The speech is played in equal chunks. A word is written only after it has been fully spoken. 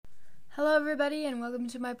Hello, everybody, and welcome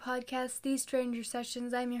to my podcast, These Stranger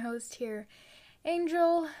Sessions. I'm your host here,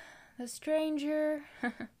 Angel, the Stranger,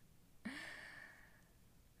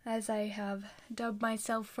 as I have dubbed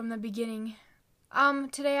myself from the beginning.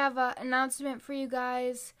 Today I have an announcement for you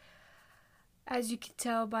guys, as you can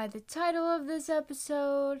tell by the title of this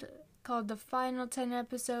episode, called the Final 10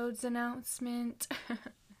 Episodes Announcement.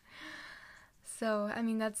 So,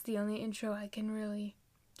 that's the only intro I can really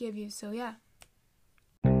give you, so yeah.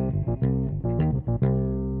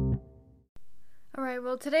 Alright,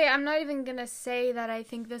 well today I'm not even going to say that I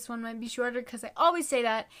think this one might be shorter because I always say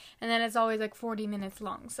that and then it's always like 40 minutes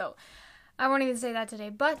long. So I won't even say that today.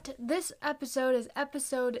 But this episode is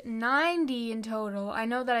episode 90 in total. I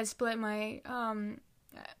know that I split my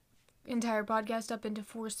entire podcast up into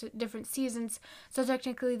 4 different seasons. So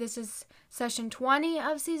technically this is session 20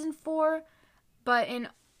 of season 4. But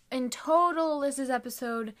in total this is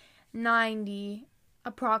episode 90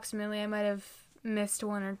 approximately. I might have missed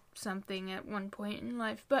one or something at one point in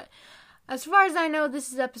life, but as far as I know,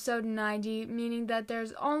 this is episode 90, meaning that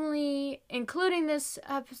there's only, including this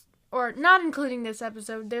episode, or not including this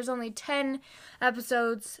episode, there's only 10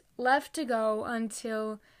 episodes left to go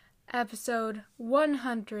until episode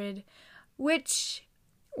 100, which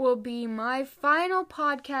will be my final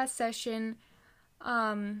podcast session.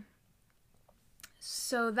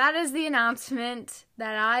 So that is the announcement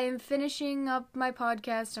that I am finishing up my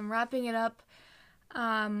podcast. I'm wrapping it up.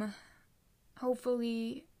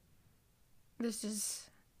 Hopefully this is,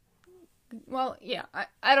 well, yeah,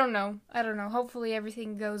 I don't know. Hopefully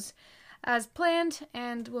everything goes as planned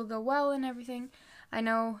and will go well and everything. I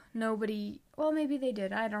know nobody, well, maybe they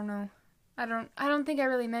did. I don't know. I don't think I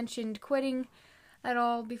really mentioned quitting at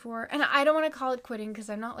all before. And I don't want to call it quitting because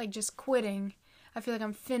I'm not like just quitting. I feel like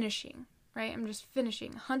I'm finishing, right? I'm just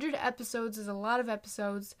finishing. 100 episodes is a lot of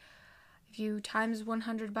episodes. If you times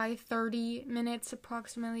 100 by 30 minutes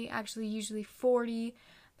approximately, actually usually 40,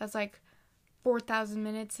 that's like 4,000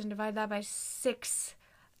 minutes, and divide that by 6,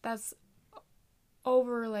 that's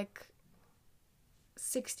over like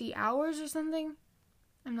 60 hours or something.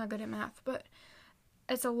 I'm not good at math, but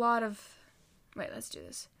it's a lot of, wait, let's do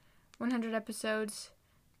this. 100 episodes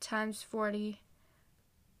times 40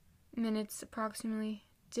 minutes approximately,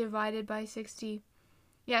 divided by 60.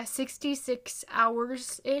 Yeah, 66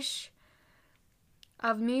 hours-ish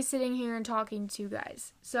of me sitting here and talking to you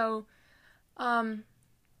guys. So,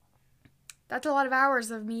 that's a lot of hours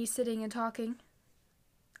of me sitting and talking.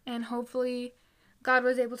 And hopefully God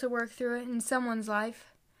was able to work through it in someone's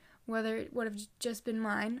life, whether it would have just been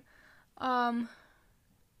mine.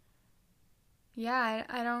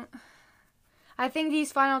 Yeah, I think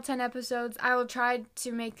these final 10 episodes, I will try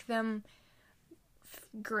to make them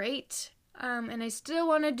great. And I still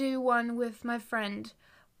want to do one with my friend.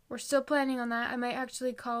 We're still planning on that. I might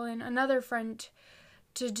actually call in another friend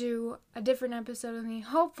to do a different episode with me.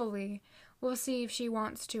 Hopefully. We'll see if she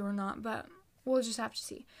wants to or not, but we'll just have to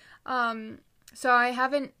see. So I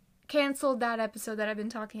haven't canceled that episode that I've been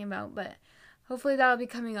talking about, but hopefully that'll be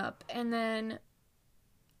coming up. And then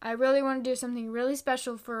I really want to do something really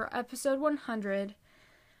special for episode 100.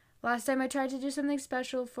 Last time I tried to do something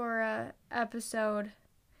special for a episode,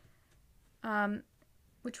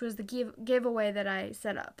 which was the giveaway that I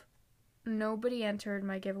set up. Nobody entered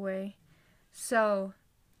my giveaway, so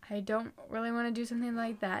I don't really want to do something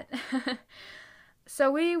like that.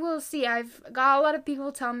 So we will see. I've got a lot of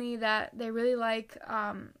people tell me that they really like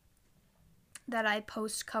that I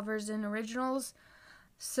post covers and originals.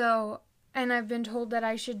 So, and I've been told that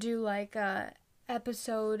I should do like a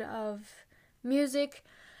episode of music.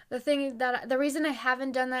 The reason I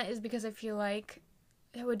haven't done that is because I feel like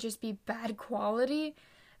it would just be bad quality,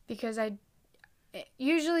 because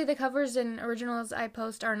usually the covers and originals I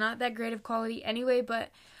post are not that great of quality anyway, but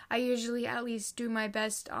I usually at least do my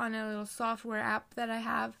best on a little software app that I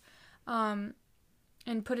have,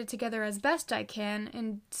 and put it together as best I can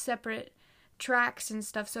in separate tracks and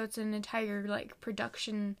stuff, so it's an entire like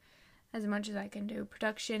production, as much as I can do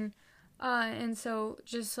production, and so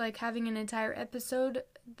just like having an entire episode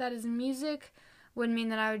that is music would mean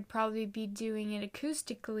that I would probably be doing it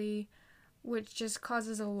acoustically, which just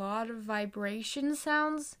causes a lot of vibration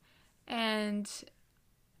sounds, and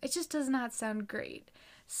it just does not sound great.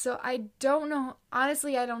 So I don't know,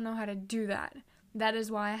 honestly, I don't know how to do that. That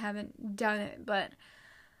is why I haven't done it, but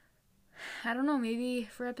I don't know, maybe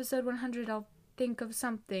for episode 100 I'll think of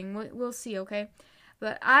something. We'll see, okay?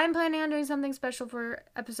 But I'm planning on doing something special for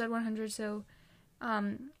episode 100, so,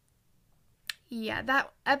 yeah,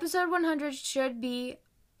 that episode 100 should be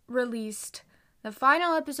released. The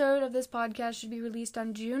final episode of this podcast should be released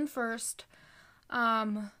on June 1st.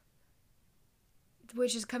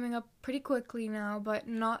 which is coming up pretty quickly now, but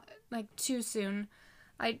not like too soon.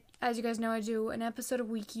 As you guys know, I do an episode a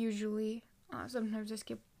week usually. Sometimes I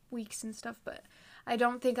skip weeks and stuff, but I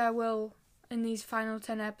don't think I will in these final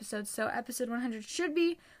 10 episodes. So episode 100 should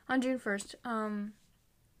be on June 1st.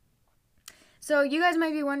 So you guys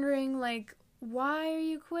might be wondering, like, why are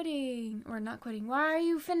you quitting? Or not quitting. Why are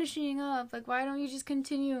you finishing up? Like, why don't you just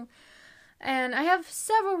continue? And I have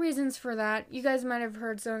several reasons for that. You guys might have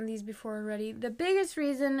heard some of these before already. The biggest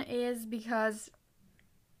reason is because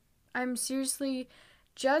I'm seriously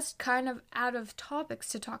just kind of out of topics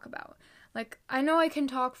to talk about. Like, I know I can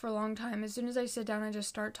talk for a long time. As soon as I sit down, I just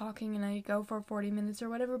start talking and I go for 40 minutes or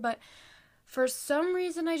whatever. But for some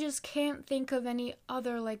reason, I just can't think of any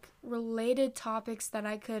other, like, related topics that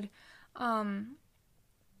I could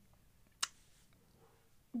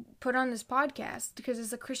put on this podcast, because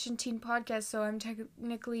it's a Christian teen podcast, so I'm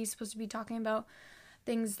technically supposed to be talking about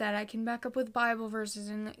things that I can back up with Bible verses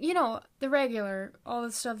and, you know, the regular, all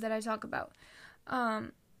the stuff that I talk about.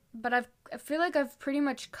 But I feel like I've pretty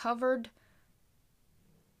much covered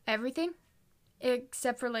everything,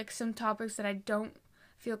 except for, like, some topics that I don't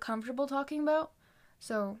feel comfortable talking about.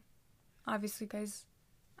 So, obviously, guys,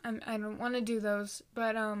 I don't want to do those,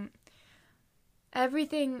 but,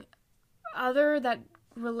 everything other that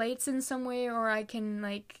relates in some way or I can,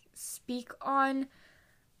 like, speak on,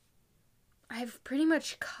 I've pretty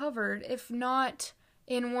much covered. If not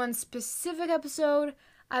in one specific episode,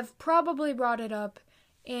 I've probably brought it up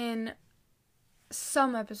in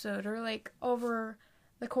some episode, or, like, over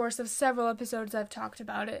the course of several episodes I've talked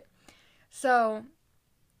about it. So,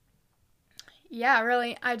 yeah,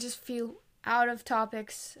 really, I just feel out of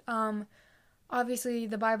topics. Obviously,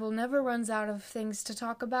 the Bible never runs out of things to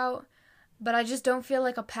talk about, but I just don't feel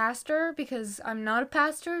like a pastor, because I'm not a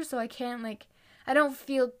pastor, so I can't, like, I don't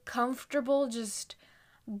feel comfortable just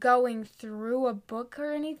going through a book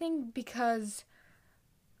or anything, because,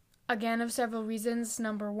 again, of several reasons.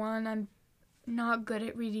 Number one, I'm not good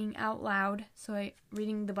at reading out loud, so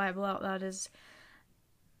reading the Bible out loud is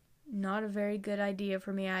not a very good idea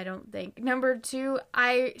for me, I don't think. Number two,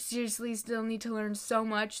 I seriously still need to learn so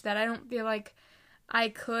much that I don't feel like I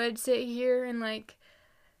could sit here and, like,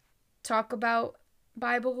 talk about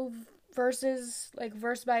Bible verses, like,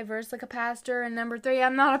 verse by verse, like a pastor. And number three,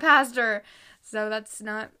 I'm not a pastor, so that's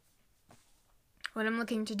not what I'm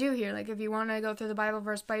looking to do here. Like, if you want to go through the Bible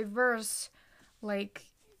verse by verse, like,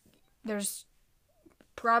 there's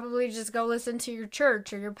probably just go listen to your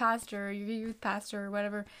church or your pastor or your youth pastor or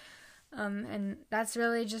whatever. And that's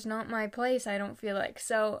really just not my place, I don't feel like.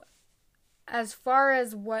 So, as far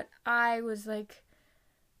as what I was, like,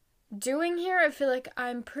 doing here, I feel like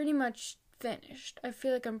I'm pretty much finished. I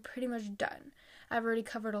feel like I'm pretty much done. I've already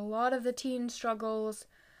covered a lot of the teen struggles.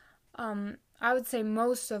 I would say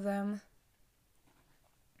most of them.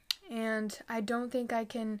 And I don't think I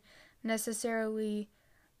can necessarily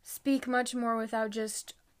speak much more without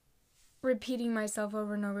just repeating myself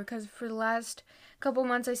over and over, because for the last couple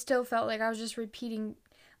months I still felt like I was just repeating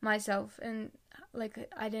myself, and, like,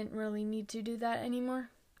 I didn't really need to do that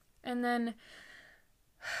anymore. And then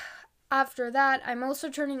after that, I'm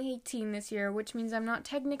also turning 18 this year, which means I'm not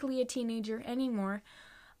technically a teenager anymore.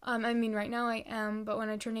 I mean, right now I am, but when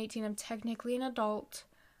I turn 18, I'm technically an adult.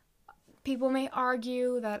 People may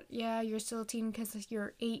argue that, yeah, you're still a teen because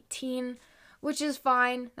you're 18, which is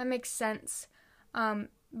fine. That makes sense.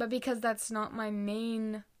 But because that's not my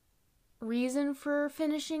main reason for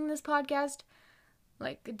finishing this podcast,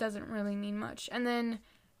 like, it doesn't really mean much. And then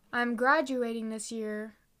I'm graduating this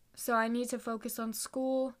year, so I need to focus on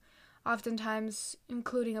school. Oftentimes,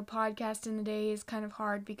 including a podcast in the day is kind of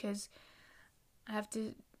hard, because I have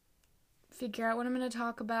to figure out what I'm going to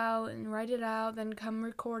talk about and write it out, then come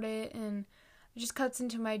record it, and it just cuts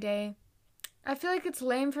into my day. I feel like it's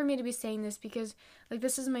lame for me to be saying this, because, like,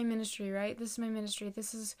 this is my ministry, right? This is my ministry.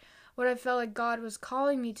 This is what I felt like God was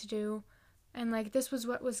calling me to do. And, like, this was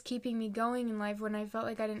what was keeping me going in life when I felt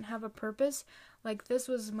like I didn't have a purpose. Like, this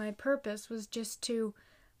was my purpose, was just to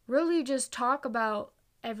really just talk about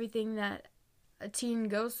everything that a teen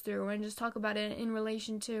goes through, and just talk about it in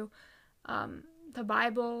relation to the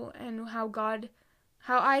Bible, and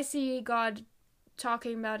how I see God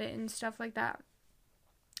talking about it and stuff like that.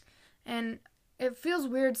 And it feels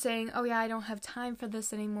weird saying, oh yeah, I don't have time for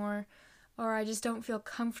this anymore, or I just don't feel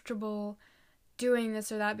comfortable doing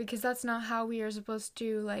this or that, because that's not how we are supposed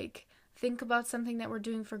to, like, think about something that we're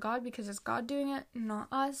doing for God, because it's God doing it, not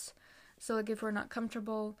us. So, like, if we're not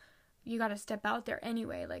comfortable, you gotta step out there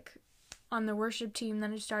anyway. Like, on the worship team that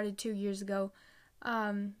I started 2 years ago,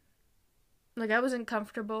 like, I wasn't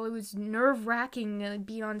comfortable. It was nerve-wracking to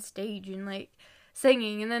be on stage, and, like,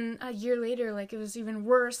 singing. And then a year later, like, it was even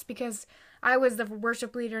worse because I was the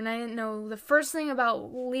worship leader and I didn't know the first thing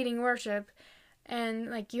about leading worship. And,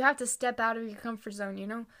 like, you have to step out of your comfort zone, you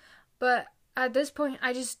know? But at this point,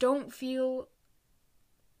 I just don't feel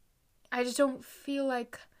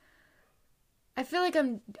like, I feel like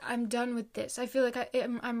I'm done with this. I feel like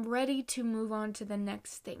I'm ready to move on to the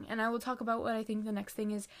next thing. And I will talk about what I think the next thing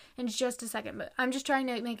is in just a second. But I'm just trying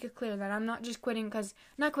to make it clear that I'm not just quitting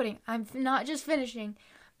I'm not just finishing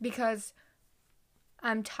because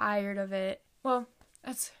I'm tired of it. Well,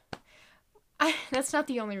 that's not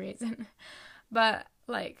the only reason. But,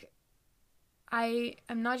 like, I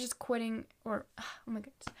am not just quitting oh my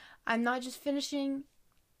goodness. I'm not just finishing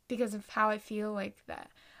because of how I feel like that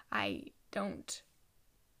I don't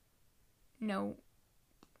know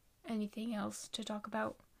anything else to talk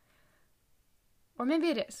about. Or maybe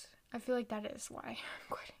it is. I feel like that is why I'm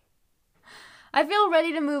quitting. I feel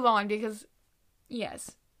ready to move on because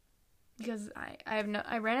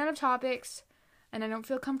I ran out of topics and I don't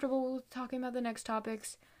feel comfortable with talking about the next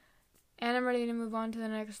topics. And I'm ready to move on to the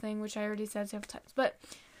next thing, which I already said several times. But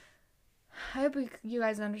I hope you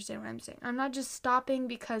guys understand what I'm saying. I'm not just stopping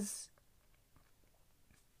because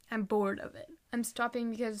I'm bored of it. I'm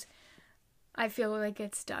stopping because I feel like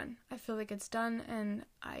it's done. I feel like it's done and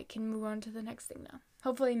I can move on to the next thing now.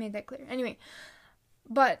 Hopefully I made that clear. Anyway,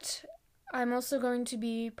 but I'm also going to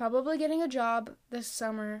be probably getting a job this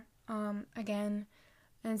summer again.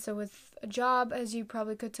 And so with a job, as you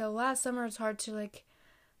probably could tell last summer, it's hard to, like,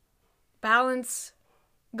 balance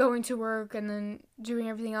going to work and then doing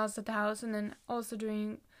everything else at the house and then also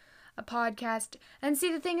doing a podcast. And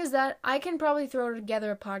see, the thing is that I can probably throw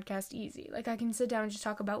together a podcast easy. Like, I can sit down and just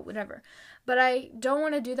talk about whatever. But I don't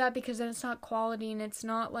want to do that because then it's not quality and it's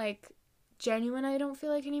not, like, genuine, I don't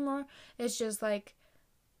feel like, anymore. It's just like,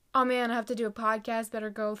 oh man, I have to do a podcast,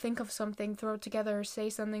 better go think of something, throw it together, or say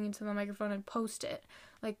something into the microphone and post it.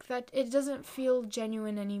 Like, that, it doesn't feel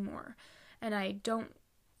genuine anymore. And I don't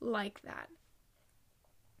like that.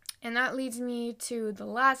 And that leads me to the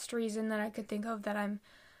last reason that I could think of that I'm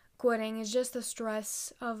quitting is just the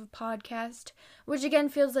stress of a podcast, which again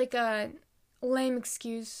feels like a lame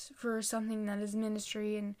excuse for something that is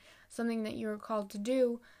ministry and something that you're called to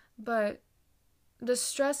do, but the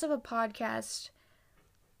stress of a podcast,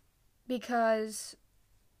 because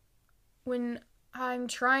when I'm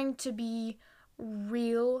trying to be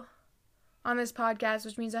real on this podcast,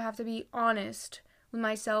 which means I have to be honest with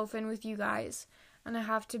myself and with you guys, and I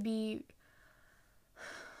have to be,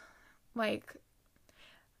 like,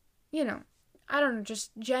 you know, I don't know,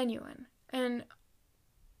 just genuine. And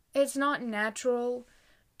it's not natural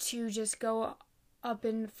to just go up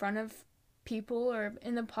in front of people or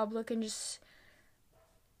in the public and just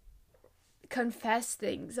confess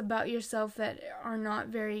things about yourself that are not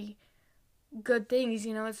very good things,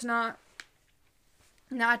 you know. It's not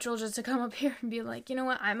natural just to come up here and be like, you know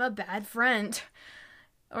what, I'm a bad friend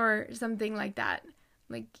or something like that.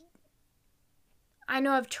 Like, I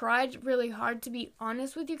know I've tried really hard to be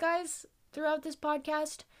honest with you guys throughout this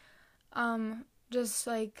podcast. Just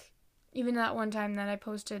like, even that one time that I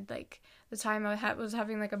posted, like, the time I was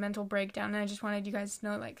having, like, a mental breakdown, and I just wanted you guys to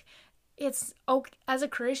know, like, it's okay. As a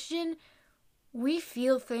Christian, we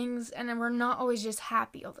feel things, and we're not always just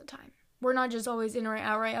happy all the time. We're not just always in right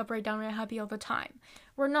out, right up, right down, right happy all the time.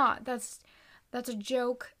 We're not. That's a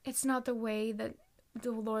joke. It's not the way that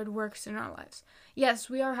the Lord works in our lives. Yes,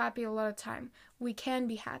 we are happy a lot of time. We can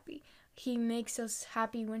be happy. He makes us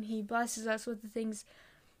happy when He blesses us with the things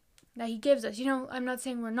that He gives us. You know, I'm not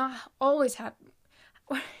saying we're not always happy.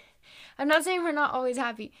 I'm not saying we're not always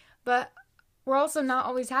happy, but we're also not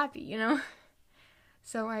always happy, you know?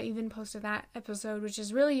 So I even posted that episode, which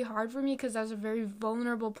is really hard for me because that was a very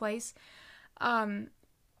vulnerable place. And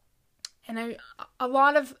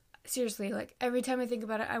seriously, like, every time I think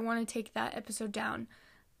about it, I want to take that episode down.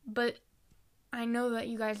 But I know that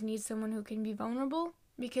you guys need someone who can be vulnerable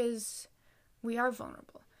because we are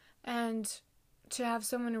vulnerable. And to have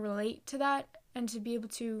someone to relate to that and to be able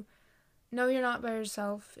to know you're not by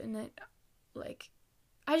yourself, and that, like,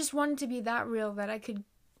 I just wanted to be that real that I could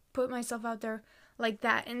put myself out there like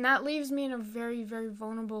that. And that leaves me in a very, very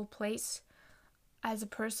vulnerable place as a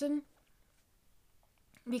person,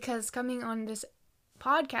 because coming on this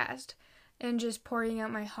podcast and just pouring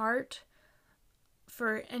out my heart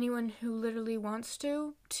for anyone who literally wants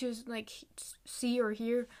to like see or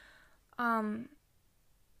hear, and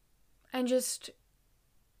just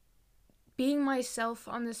being myself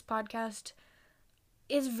on this podcast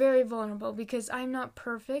is very vulnerable because I'm not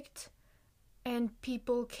perfect, and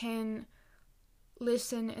people can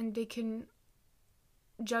listen and they can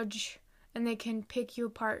judge and they can pick you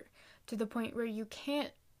apart to the point where you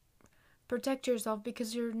can't protect yourself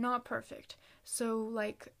because you're not perfect. So,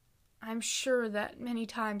 like, I'm sure that many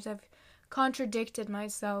times I've contradicted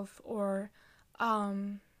myself or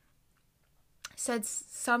said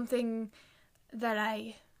something that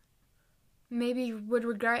I maybe would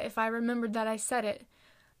regret if I remembered that I said it.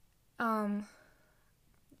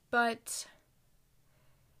 But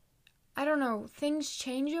I don't know, things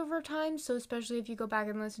change over time, so especially if you go back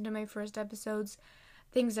and listen to my first episodes,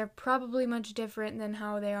 things are probably much different than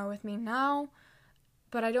how they are with me now.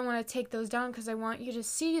 But I don't want to take those down because I want you to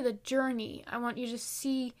see the journey. I want you to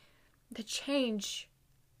see the change.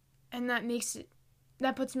 And that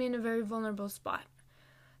puts me in a very vulnerable spot.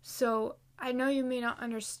 So I know you may not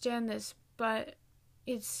understand this, but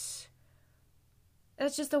that's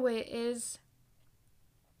just the way it is.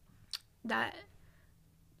 That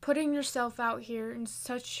putting yourself out here in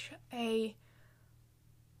such a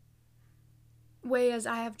way as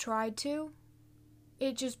I have tried to,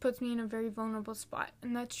 it just puts me in a very vulnerable spot.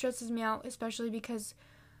 And that stresses me out, especially because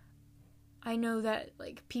I know that,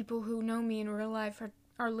 like, people who know me in real life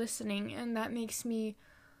are listening, and that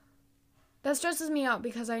stresses me out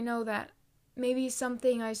because I know that maybe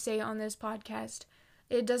something I say on this podcast,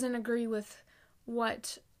 it doesn't agree with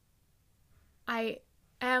what I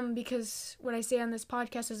am, because what I say on this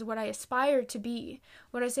podcast is what I aspire to be.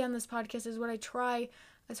 What I say on this podcast is what I try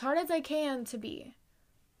as hard as I can to be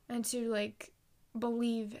and to, like,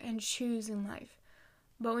 believe and choose in life.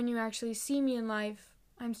 But when you actually see me in life,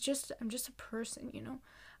 I'm just a person, you know.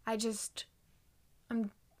 I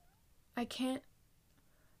can't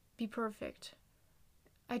be perfect.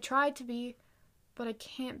 I try to be, but I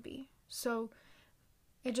can't be. So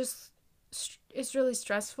it's really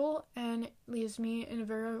stressful, and it leaves me in a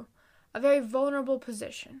very vulnerable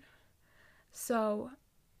position. So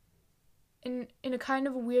in a kind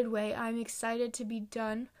of a weird way, I'm excited to be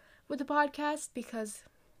done with the podcast because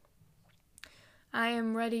I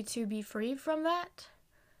am ready to be free from that.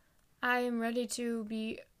 I am ready to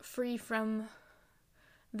be free from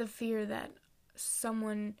the fear that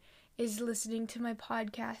someone is listening to my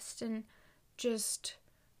podcast and just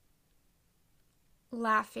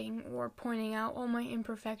laughing or pointing out all my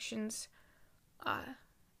imperfections.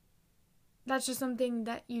 That's just something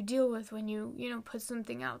that you deal with when you put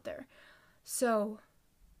something out there. So,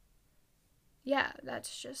 yeah,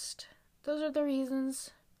 those are the reasons.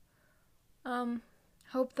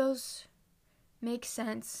 Hope those make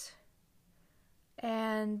sense.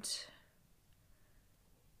 And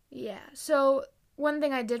yeah, so one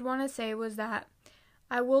thing I did want to say was that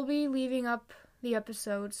I will be leaving up the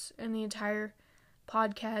episodes and the entire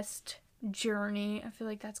podcast journey. I feel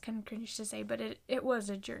like that's kind of cringe to say, but it was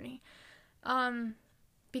a journey.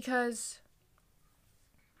 Because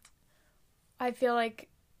I feel like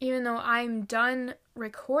even though I'm done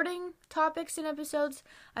recording topics and episodes,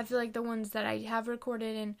 I feel like the ones that I have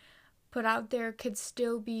recorded and put out there could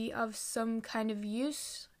still be of some kind of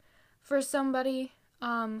use for somebody,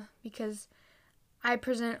 because I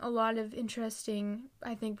present a lot of interesting,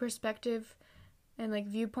 I think, perspective and, like,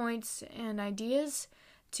 viewpoints and ideas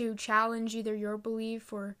to challenge either your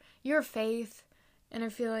belief or your faith. And I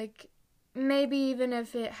feel like maybe even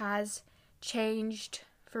if it has changed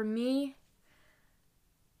for me,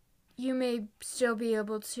 you may still be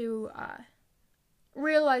able to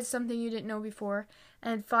realize something you didn't know before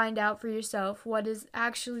and find out for yourself what is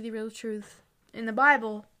actually the real truth in the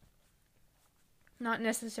Bible. Not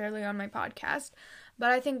necessarily on my podcast, but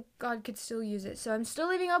I think God could still use it. So I'm still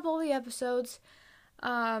leaving up all the episodes,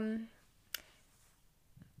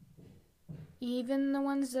 even the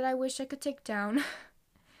ones that I wish I could take down.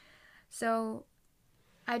 So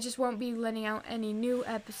I just won't be letting out any new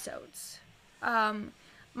episodes.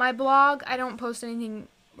 My blog, I don't post anything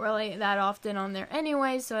really that often on there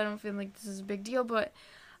anyway, so I don't feel like this is a big deal, but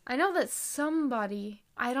I know that somebody,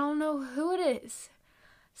 I don't know who it is,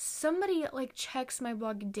 somebody, like, checks my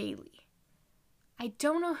blog daily. I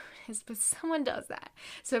don't know who it is, but someone does that.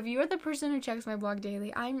 So if you're the person who checks my blog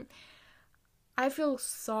daily, I feel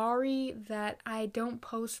sorry that I don't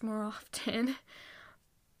post more often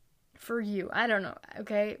for you. I don't know,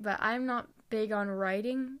 okay? But I'm not big on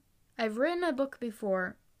writing. I've written a book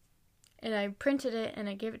before, and I printed it, and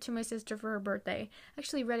I gave it to my sister for her birthday. I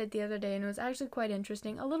actually read it the other day, and it was actually quite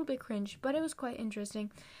interesting. A little bit cringe, but it was quite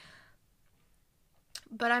interesting.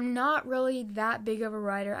 But I'm not really that big of a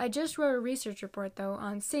writer. I just wrote a research report, though,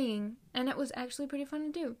 on singing, and it was actually pretty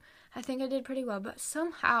fun to do. I think I did pretty well, but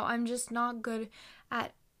somehow I'm just not good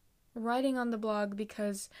at writing on the blog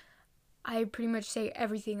because I pretty much say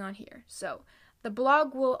everything on here. So the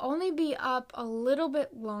blog will only be up a little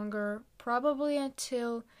bit longer, probably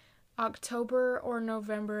until October or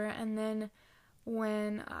November, and then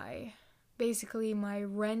when my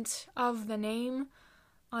rent of the name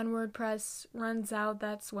on WordPress runs out,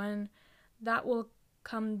 that's when that will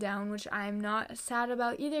come down, which I'm not sad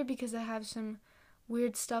about either because I have some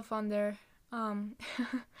weird stuff on there.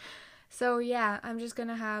 So yeah, I'm just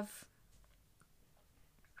gonna have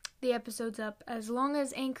the episodes up as long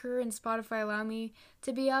as Anchor and Spotify allow me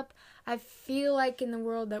to be up. I feel like in the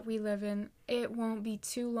world that we live in, it won't be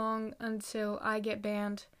too long until I get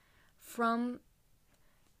banned from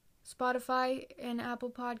Spotify and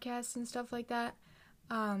Apple Podcasts and stuff like that.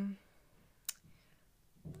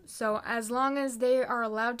 So as long as they are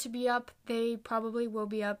allowed to be up, they probably will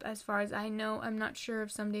be up as far as I know. I'm not sure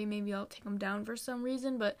if someday maybe I'll take them down for some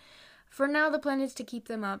reason, but for now the plan is to keep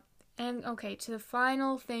them up. And okay, to the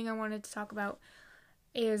final thing I wanted to talk about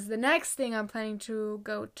is the next thing I'm planning to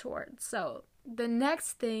go towards. So the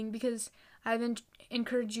next thing, because I've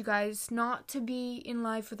encouraged you guys not to be in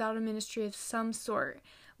life without a ministry of some sort,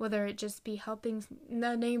 whether it just be helping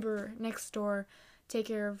the neighbor next door take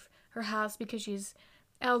care of her house because she's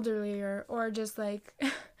elderly, or just like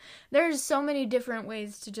there's so many different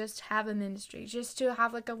ways to just have a ministry, just to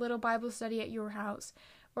have like a little Bible study at your house,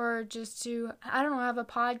 or just to, I don't know, have a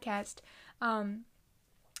podcast.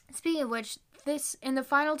 Speaking of which, this, in the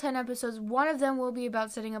final 10 episodes, one of them will be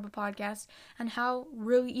about setting up a podcast and how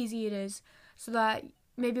really easy it is, so that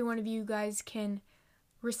maybe one of you guys can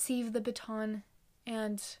receive the baton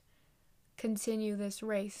and continue this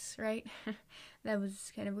race, right? That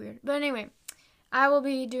was kind of weird. But anyway, I will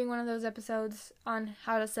be doing one of those episodes on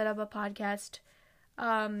how to set up a podcast,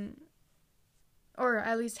 or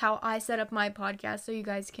at least how I set up my podcast, so you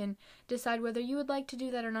guys can decide whether you would like to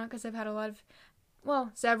do that or not, because I've had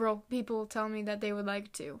several people tell me that they would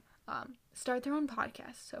like to start their own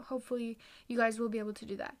podcast, so hopefully you guys will be able to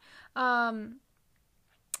do that.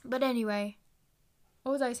 But anyway,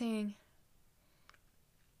 what was I saying?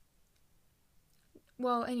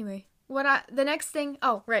 Well, anyway, the next thing,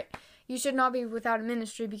 you should not be without a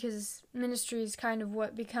ministry, because ministry is kind of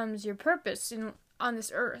what becomes your purpose on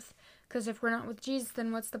this earth. Because if we're not with Jesus,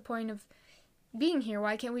 then what's the point of being here?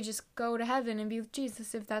 Why can't we just go to heaven and be with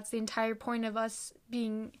Jesus if that's the entire point of us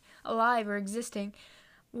being alive or existing?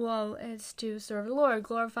 Well, it's to serve the Lord,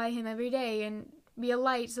 glorify Him every day, and be a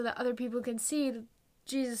light so that other people can see that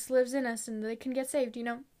Jesus lives in us and they can get saved,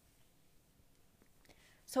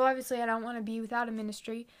 So obviously I don't want to be without a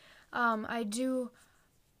ministry. I do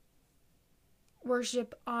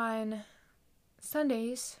worship on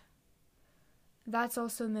Sundays. That's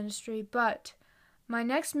also ministry. But my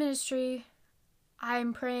next ministry,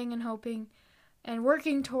 I'm praying and hoping and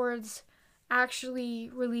working towards actually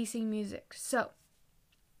releasing music. So,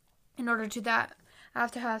 in order to that, I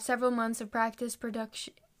have to have several months of practicing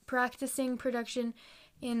production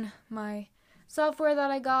in my software that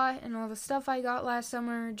I got and all the stuff I got last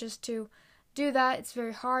summer. Just to do that, it's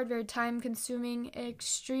very hard, very time consuming,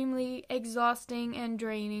 extremely exhausting and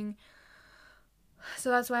draining.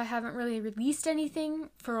 So that's why I haven't really released anything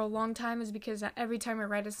for a long time, is because every time I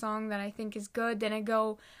write a song that I think is good, then I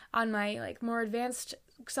go on my more advanced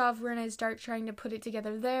software and I start trying to put it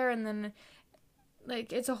together there, and then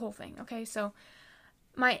it's a whole thing. Okay, so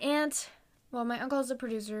my uncle is a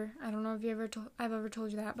producer. I don't know if I've ever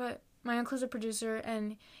told you that, but my uncle's a producer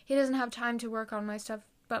and he doesn't have time to work on my stuff,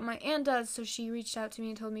 but my aunt does, so she reached out to me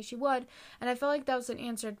and told me she would, and I felt like that was an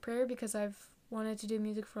answered prayer, because I've wanted to do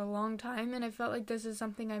music for a long time, and I felt like this is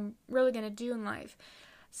something I'm really going to do in life.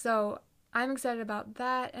 So I'm excited about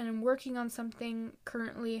that, and I'm working on something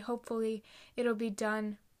currently. Hopefully it'll be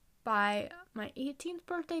done by my 18th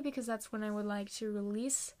birthday, because that's when I would like to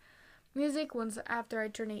release music, after I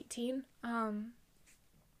turn 18.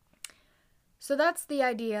 So that's the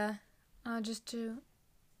idea, just to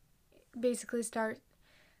basically start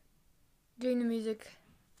doing the music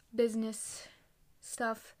business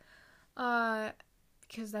stuff.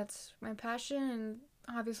 Because that's my passion, and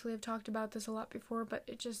obviously I've talked about this a lot before, but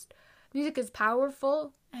music is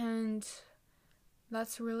powerful, and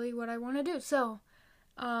that's really what I want to do. So,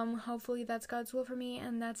 hopefully that's God's will for me,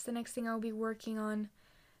 and that's the next thing I'll be working on.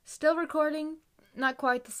 Still recording, not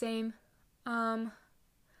quite the same.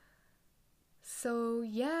 So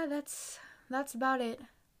yeah, that's about it.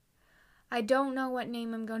 I don't know what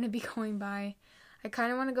name I'm going to be going by. I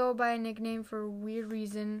kind of want to go by a nickname for a weird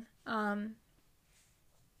reason. I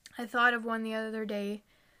thought of one the other day,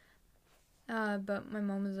 but my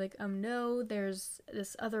mom was like, no, there's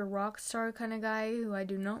this other rock star kind of guy who I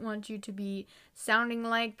do not want you to be sounding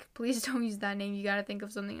like. Please don't use that name. You gotta think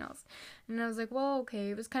of something else. And I was like, well,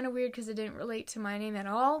 okay. It was kind of weird because it didn't relate to my name at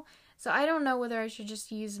all. So I don't know whether I should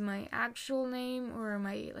just use my actual name or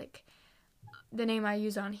my, like, the name I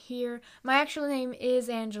use on here. My actual name is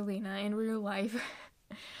Angelina in real life.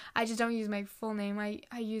 I just don't use my full name. I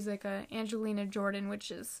use, like, a Angelina Jordan, which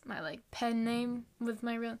is my, like, pen name with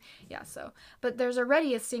my real... Yeah, so... But there's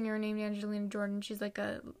already a singer named Angelina Jordan. She's, like,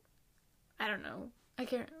 a... I don't know. I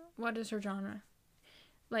can't... What is her genre?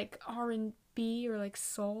 Like, R&B or, like,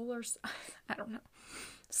 soul or... I don't know.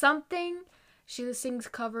 Something... She sings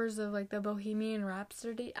covers of, like, the Bohemian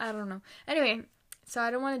Rhapsody. I don't know. Anyway, so I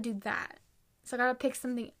don't want to do that. So I gotta pick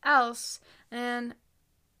something else. And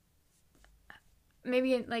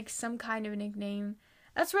maybe, like, some kind of a nickname.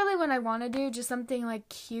 That's really what I want to do. Just something, like,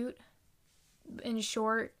 cute and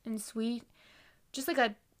short and sweet. Just, like,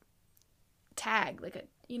 a tag. Like, a,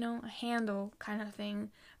 you know, a handle kind of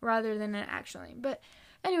thing. Rather than an actual name. But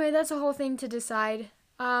anyway, that's a whole thing to decide.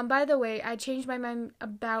 By the way, I changed my mind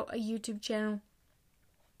about a YouTube channel.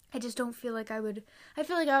 I just don't feel like I would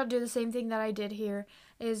do the same thing that I did here,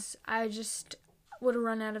 is I just would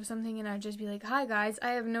run out of something and I'd just be like, hi guys,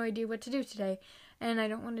 I have no idea what to do today, and I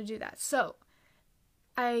don't want to do that. So,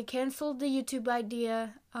 I canceled the YouTube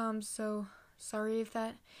idea, so sorry if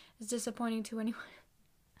that is disappointing to anyone.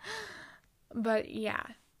 But yeah,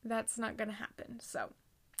 that's not gonna happen, so,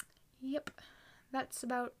 yep, that's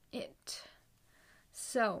about it.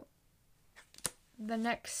 So, the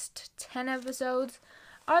next 10 episodes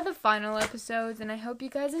are the final episodes, and I hope you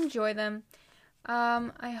guys enjoy them.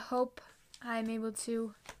 I hope I'm able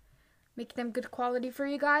to make them good quality for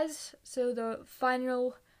you guys, so the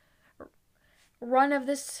final run of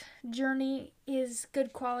this journey is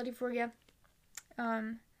good quality for you.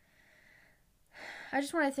 I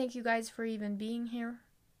just want to thank you guys for even being here,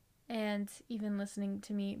 and even listening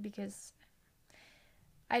to me, because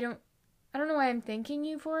I don't know why I'm thanking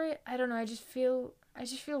you for it. I don't know, I just feel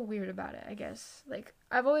weird about it, I guess. Like,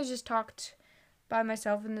 I've always just talked by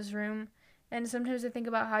myself in this room, and sometimes I think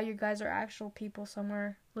about how you guys are actual people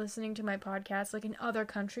somewhere listening to my podcast, like in other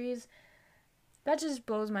countries. That just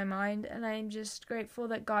blows my mind, and I'm just grateful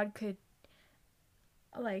that God could,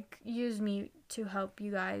 like, use me to help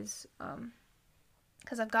you guys,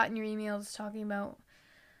 because I've gotten your emails talking about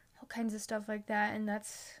all kinds of stuff like that, and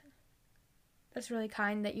that's really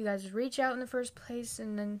kind that you guys reach out in the first place,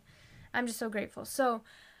 and then I'm just so grateful. So,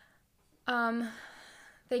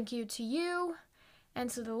 thank you to you and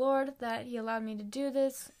to the Lord that He allowed me to do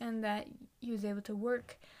this and that He was able to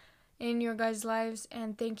work in your guys' lives,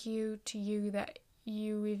 and thank you to you that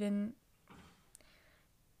you even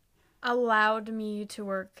allowed me to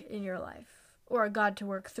work in your life, or God to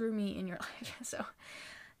work through me in your life. So,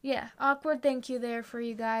 yeah, awkward thank you there for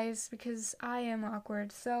you guys, because I am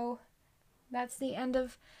awkward. So, that's the end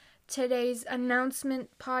of today's announcement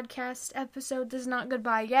podcast episode. This is not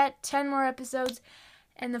goodbye yet. 10 more episodes,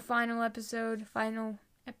 and the final episode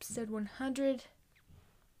 100.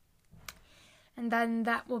 And then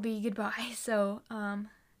that will be goodbye. So,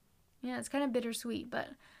 yeah, it's kind of bittersweet, but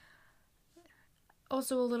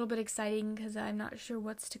also a little bit exciting, because I'm not sure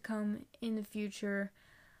what's to come in the future.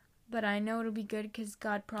 But I know it'll be good, because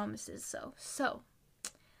God promises so. So,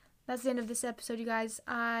 that's the end of this episode, you guys.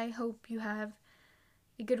 I hope you have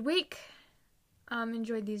a good week.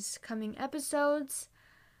 Enjoy these coming episodes.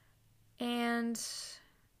 And,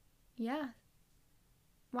 yeah.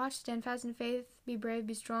 Watch, stand fast in faith, be brave,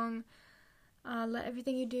 be strong. Let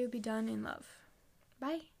everything you do be done in love.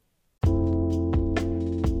 Bye.